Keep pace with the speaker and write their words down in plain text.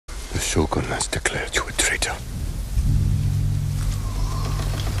Shogun has declared you a traitor.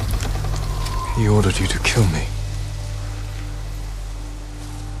 He ordered you to kill me.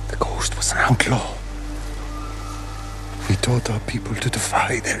 The ghost was an outlaw. He taught our people to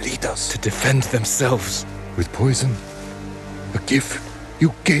defy their leaders. To defend themselves. With poison. A gift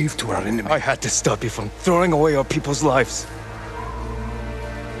you gave to our enemy. I had to stop you from throwing away our people's lives.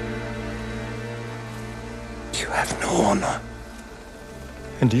 You have no honor.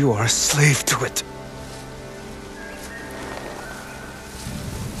 And you are a slave to it.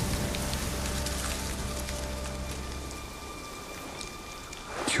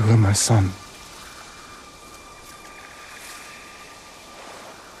 You are my son.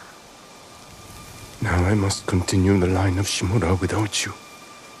 Now I must continue the line of Shimura without you.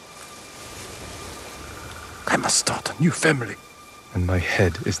 I must start a new family. And my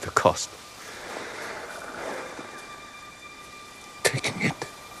head is the cost. Taking it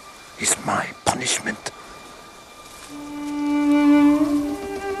is my punishment.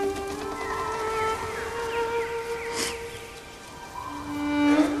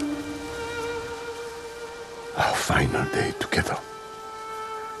 Our final day together.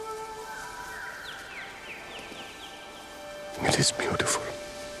 It is beautiful.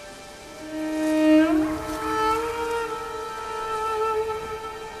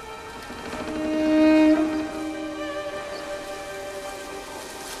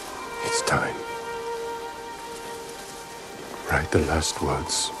 It's time. Write the last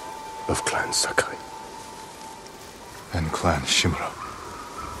words of Clan Sakai. And Clan Shimura.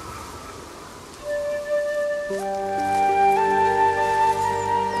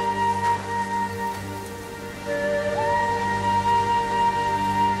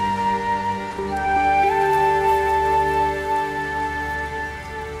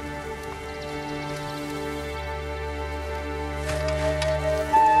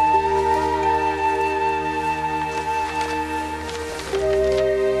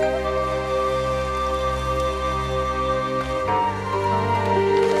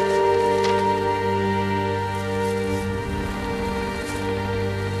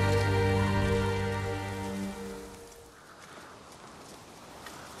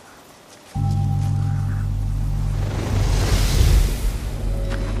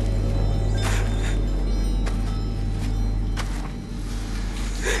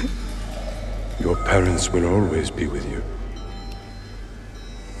 Your parents will always be with you.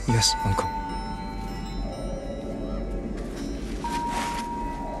 Yes, Uncle.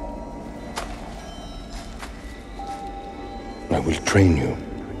 I will train you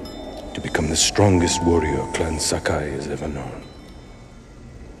to become the strongest warrior Clan Sakai has ever known.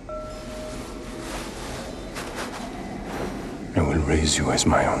 I will raise you as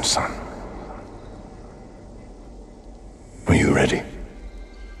my own son. Are you ready?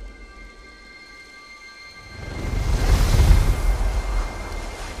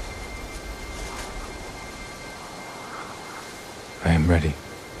 I am ready.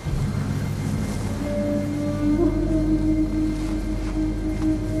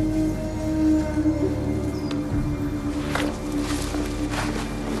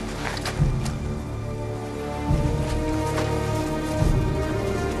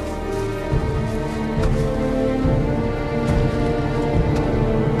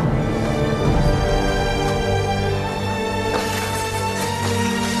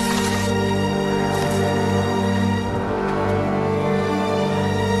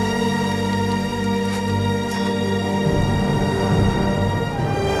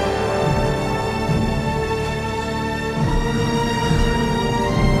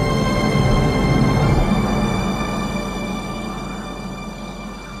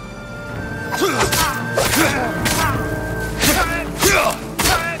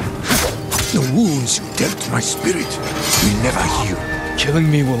 The wounds you dealt my spirit will never heal. Killing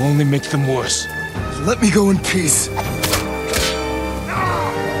me will only make them worse. Let me go in peace.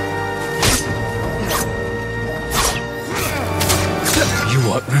 You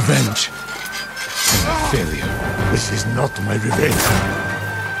want revenge. And a failure. This is not my revenge.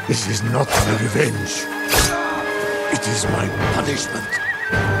 This is not my revenge. It is my punishment.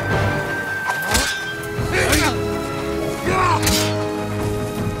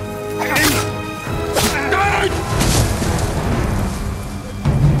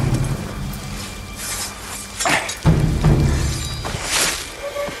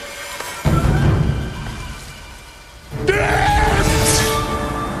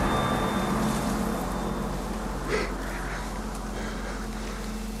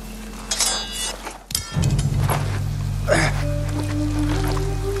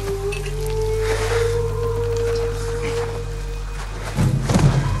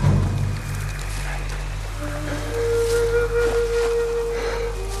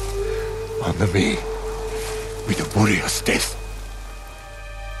 honor me with a warrior's death.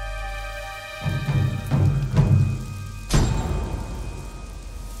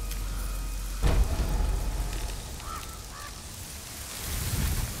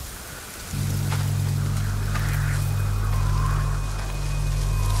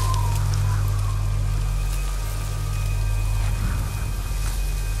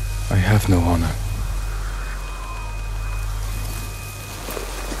 I have no honor.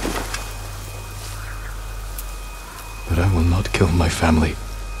 But I will not kill my family.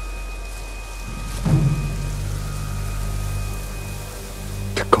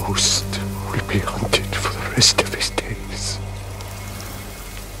 The ghost will be hunted for the rest of his days.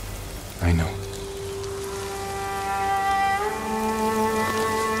 I know.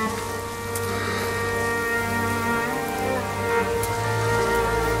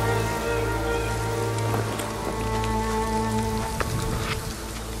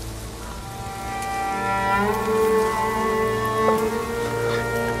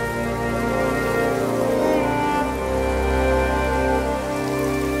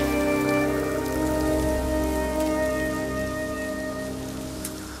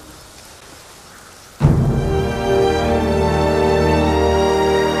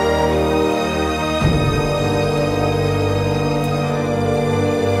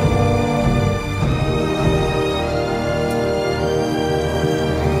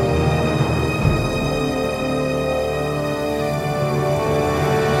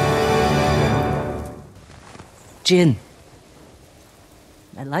 Jin,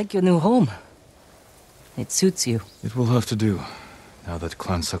 I like your new home. It suits you. It will have to do, now that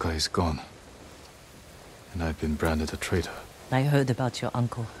Clan Sakai is gone. And I've been branded a traitor. I heard about your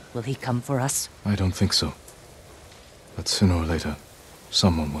uncle. Will he come for us? I don't think so. But sooner or later,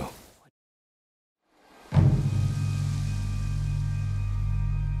 someone will.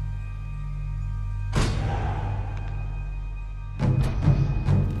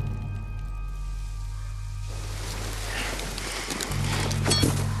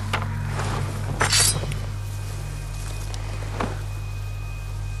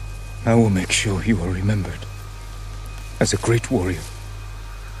 I will make sure you are remembered as a great warrior,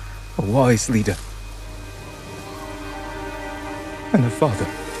 a wise leader, and a father.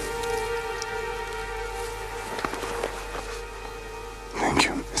 Thank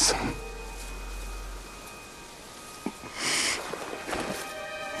you, my son.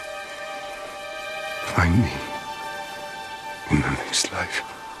 Find me in the next life.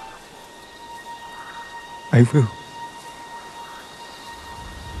 I will.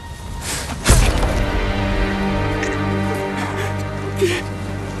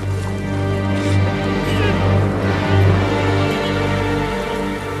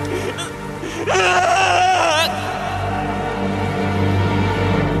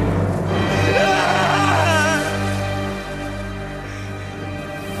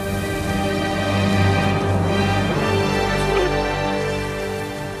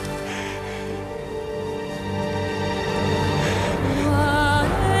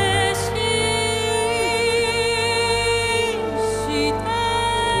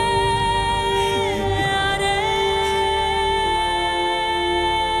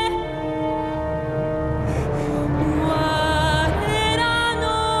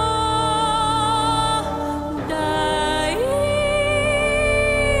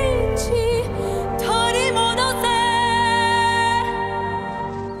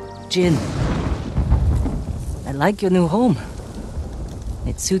 Jin, I like your new home.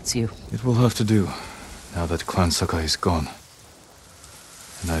 It suits you. It will have to do, now that Clan Sakai is gone.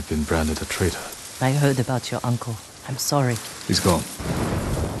 And I've been branded a traitor. I heard about your uncle. I'm sorry. He's gone.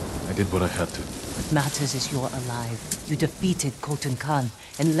 I did what I had to. What matters is you're alive. You defeated Khotun Khan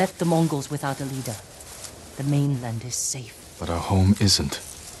and left the Mongols without a leader. The mainland is safe. But our home isn't.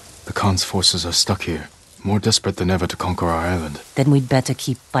 The Khan's forces are stuck here, more desperate than ever to conquer our island. Then we'd better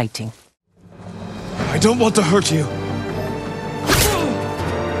keep fighting. I don't want to hurt you.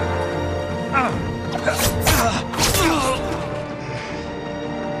 Ah!